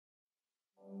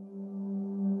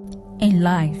In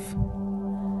life,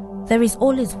 there is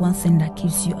always one thing that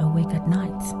keeps you awake at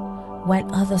night,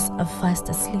 while others are fast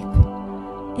asleep.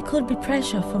 It could be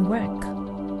pressure from work,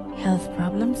 health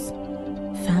problems,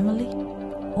 family,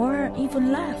 or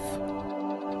even life.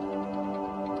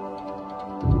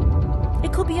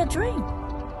 It could be a dream.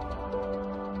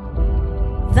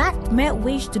 That mere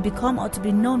wish to become or to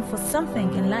be known for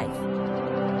something in life.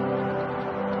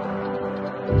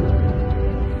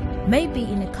 Maybe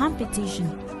in a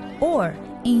competition or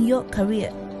in your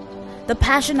career. The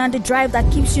passion and the drive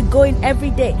that keeps you going every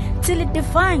day till it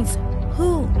defines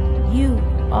who you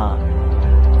are.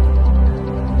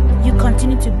 You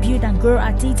continue to build and grow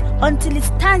at it until it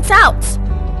stands out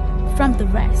from the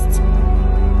rest.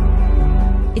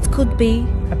 It could be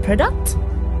a product,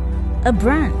 a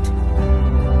brand,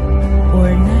 or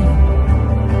a name.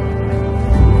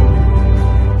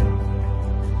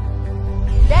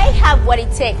 They have what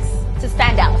it takes to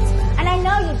stand out, and I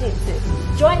know you do too.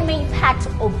 Join me, Pat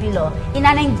Obilor, in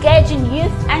an engaging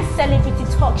youth and celebrity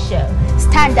talk show,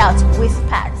 Standout with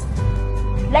Pat.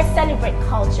 Let's celebrate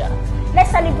culture. Let's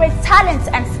celebrate talents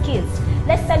and skills.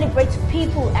 Let's celebrate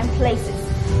people and places.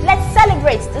 Let's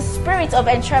celebrate the spirit of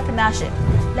entrepreneurship.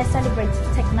 Let's celebrate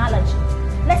technology.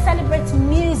 Let's celebrate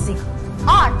music,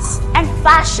 arts, and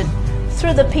fashion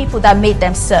through the people that made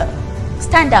them so.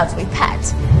 Stand out with Pat,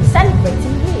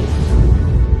 celebrating